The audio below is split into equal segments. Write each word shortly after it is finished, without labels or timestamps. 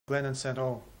Glenn said,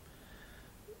 oh,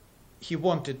 he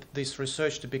wanted this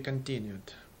research to be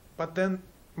continued. But then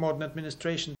modern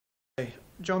administration said,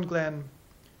 John Glenn,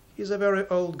 he's a very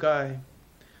old guy.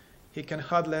 He can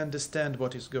hardly understand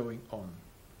what is going on.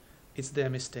 It's their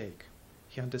mistake.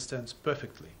 He understands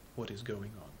perfectly what is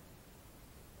going on.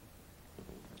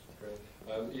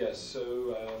 Great. Yes,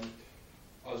 so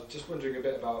I was just wondering a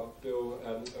bit about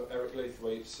Eric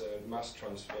Laithwaite's mass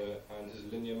transfer and his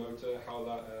linear motor, how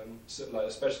that, like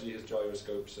especially his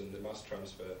gyroscopes and the mass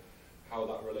transfer, how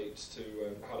that relates to,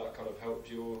 how that kind of helped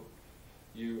you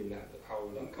and how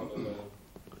that kind of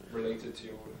related to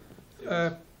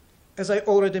your... As I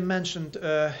already mentioned,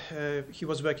 he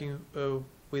was working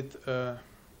with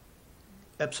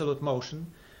absolute motion,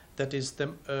 that is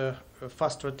the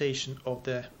fast rotation of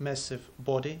the massive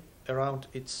body around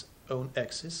its own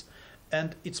axis,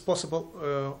 and it's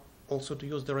possible also to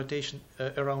use the rotation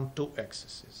around two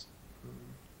axes.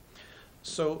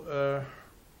 So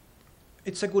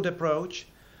it's a good approach,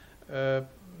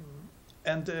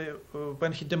 and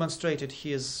when he demonstrated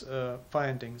his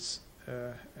findings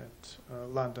at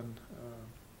London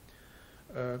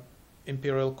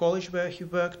Imperial College where he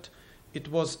worked, it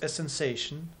was a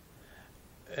sensation,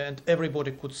 and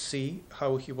everybody could see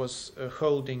how he was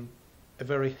holding a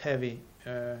very heavy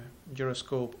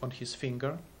gyroscope on his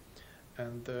finger,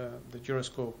 and the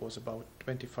gyroscope was about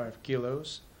 25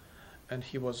 kilos, and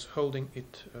he was holding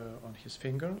it on his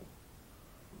finger,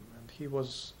 and he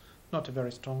was not a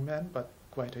very strong man, but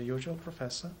quite a usual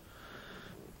professor.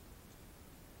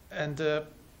 And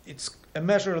it's a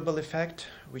measurable effect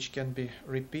which can be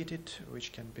repeated,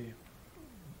 which can be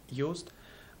used.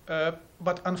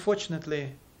 But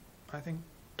unfortunately, I think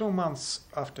 2 months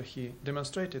after he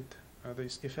demonstrated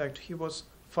this effect, he was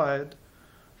fired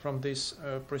from this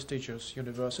prestigious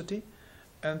university,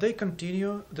 and they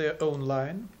continue their own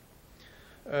line.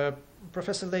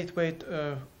 Professor Laithwaite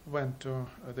went to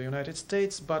the United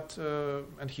States, but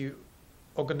and he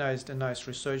organized a nice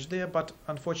research there, but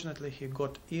unfortunately he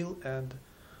got ill, and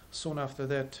soon after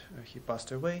that he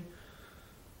passed away.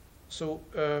 So,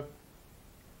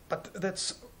 but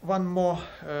that's one more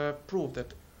proof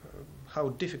that how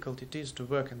difficult it is to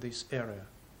work in this area.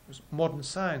 Because modern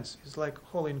science is like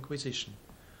Holy Inquisition.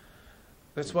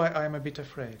 That's why I'm a bit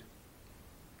afraid.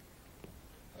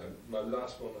 My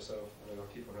last one myself, and I'll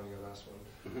keep on having a last one.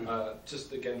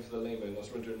 Just again for the layman, I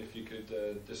was wondering if you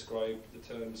could describe the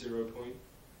term 0 point.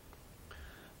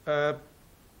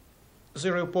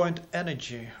 0 point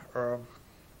energy.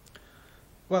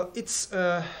 Well, it's,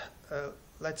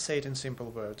 let's say it in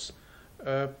simple words.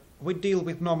 We deal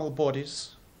with normal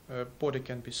bodies. Body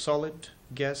can be solid,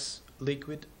 gas,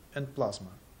 liquid, and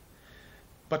plasma.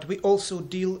 But we also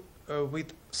deal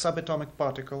with subatomic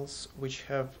particles, which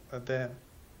have the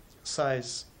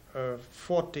size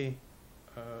 40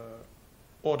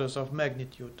 orders of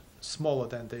magnitude smaller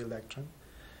than the electron,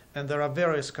 and there are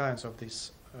various kinds of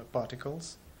these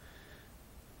particles.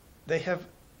 They have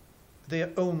their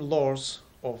own laws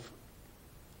of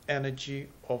energy,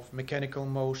 of mechanical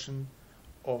motion,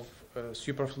 of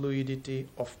superfluidity,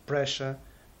 of pressure,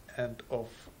 and of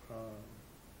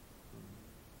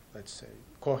let's say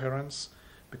coherence,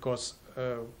 because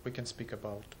we can speak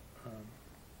about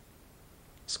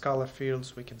scalar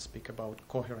fields, we can speak about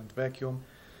coherent vacuum.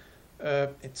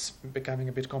 It's becoming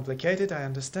a bit complicated, I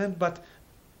understand, but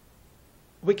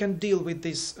we can deal with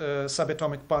these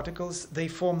subatomic particles. They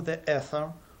form the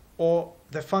ether, or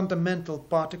the fundamental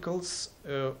particles,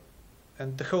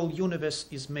 and the whole universe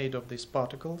is made of these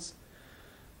particles.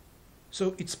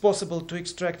 So it's possible to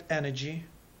extract energy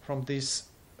from this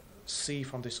sea,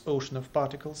 from this ocean of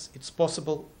particles. It's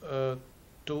possible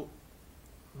to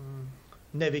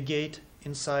navigate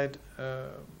inside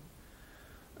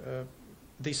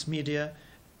this media.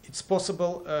 It's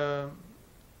possible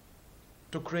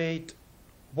to create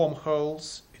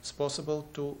wormholes. It's possible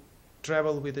to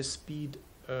travel with a speed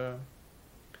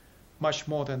much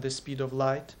more than the speed of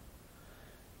light,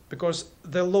 because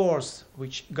the laws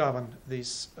which govern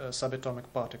these subatomic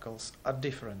particles are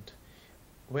different.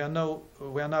 We are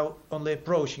now only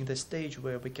approaching the stage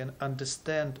where we can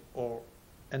understand or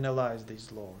analyze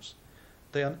these laws.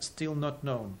 They are still not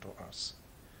known to us.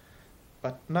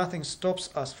 But nothing stops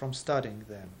us from studying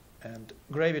them, and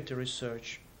gravity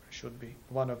research should be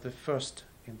one of the first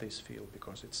in this field,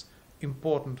 because it's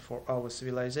important for our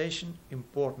civilization,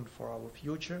 important for our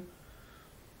future.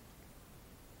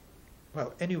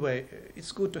 Well, anyway,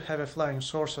 it's good to have a flying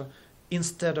saucer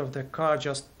instead of the car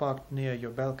just parked near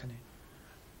your balcony.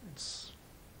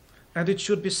 And it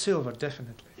should be silver,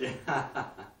 definitely. Yeah.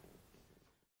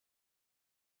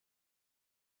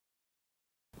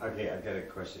 Okay, I've got a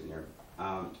question here.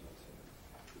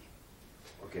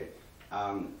 Okay.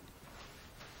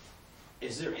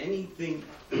 Is there anything,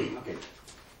 okay,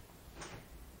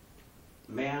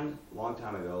 man, long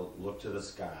time ago, looked to the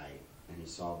sky and he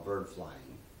saw a bird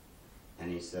flying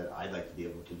and he said, I'd like to be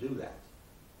able to do that.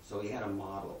 So he had a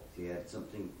model, he had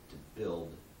something to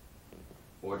build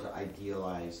or to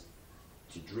idealize,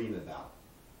 to dream about,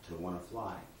 to want to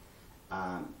fly.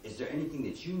 Is there anything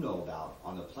that you know about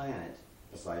on the planet,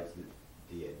 besides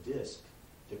the disk,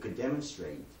 that could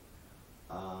demonstrate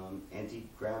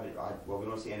anti-gravity, well, we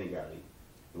don't say anti-gravity,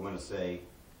 we want to say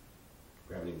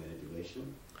gravity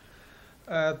manipulation?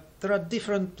 There are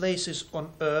different places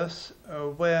on Earth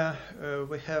where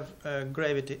we have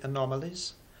gravity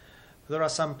anomalies. There are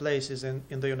some places in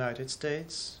the United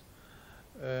States,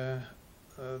 there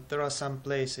are some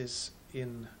places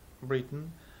in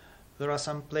Britain, there are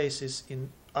some places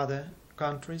in other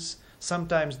countries.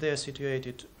 Sometimes they are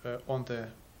situated on the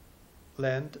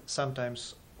land,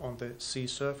 sometimes on the sea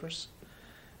surface.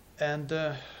 And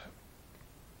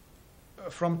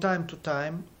from time to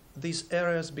time, these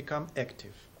areas become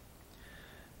active.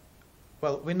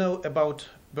 Well, we know about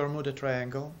Bermuda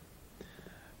Triangle,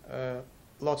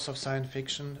 lots of science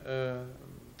fiction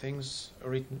things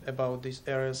written about these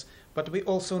areas, but we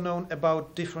also know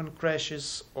about different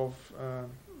crashes of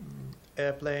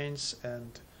airplanes,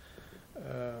 and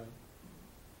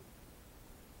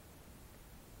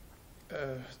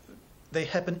they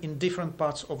happen in different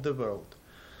parts of the world.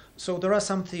 So there are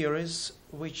some theories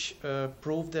which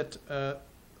prove that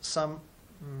some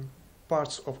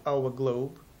parts of our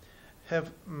globe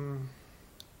have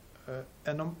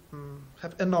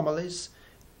anomalies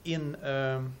in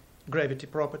gravity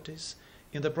properties,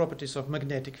 in the properties of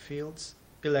magnetic fields,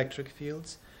 electric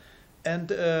fields,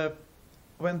 and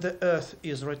when the Earth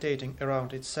is rotating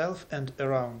around itself and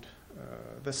around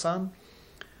the Sun,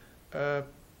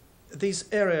 these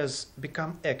areas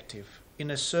become active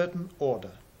in a certain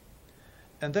order.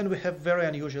 And then we have very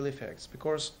unusual effects,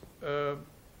 because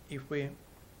if we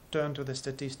turn to the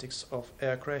statistics of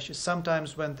air crashes,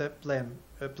 sometimes when the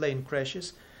plane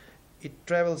crashes, it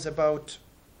travels about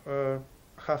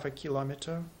half a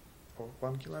kilometer or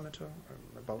 1 kilometer,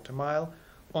 about a mile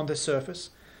on the surface,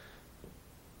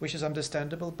 which is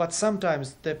understandable, but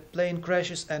sometimes the plane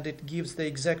crashes and it gives the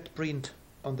exact print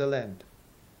on the land.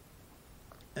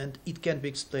 And it can be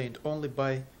explained only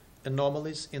by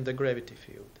anomalies in the gravity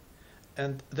field.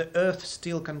 And the Earth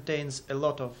still contains a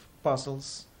lot of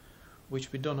puzzles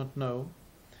which we do not know,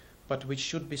 but which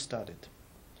should be studied.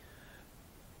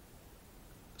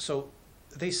 So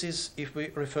this is if we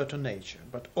refer to nature,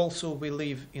 but also we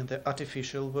live in the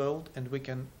artificial world, and we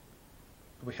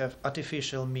have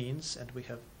artificial means, and we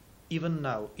have even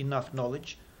now enough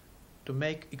knowledge to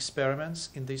make experiments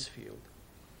in this field.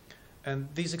 And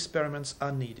these experiments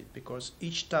are needed, because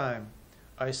each time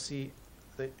I see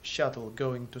the shuttle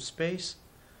going to space,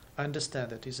 I understand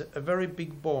that it's a very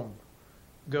big bomb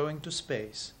going to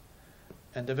space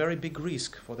and a very big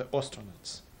risk for the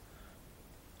astronauts.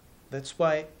 That's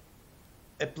why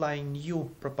applying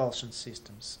new propulsion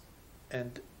systems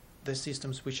and the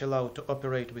systems which allow to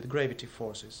operate with gravity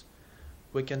forces,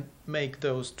 we can make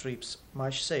those trips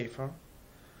much safer,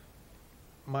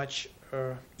 much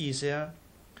easier,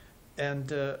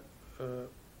 and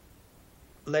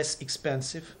less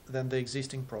expensive than the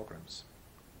existing programs.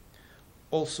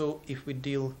 Also, if we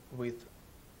deal with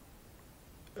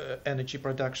energy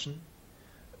production,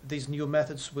 these new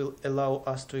methods will allow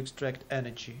us to extract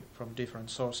energy from different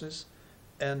sources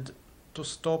and to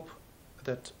stop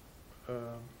that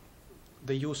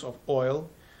the use of oil,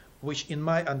 which in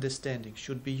my understanding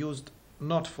should be used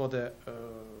not for the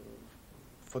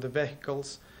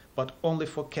vehicles, but only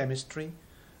for chemistry,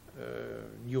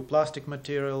 new plastic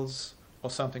materials or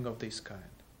something of this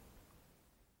kind.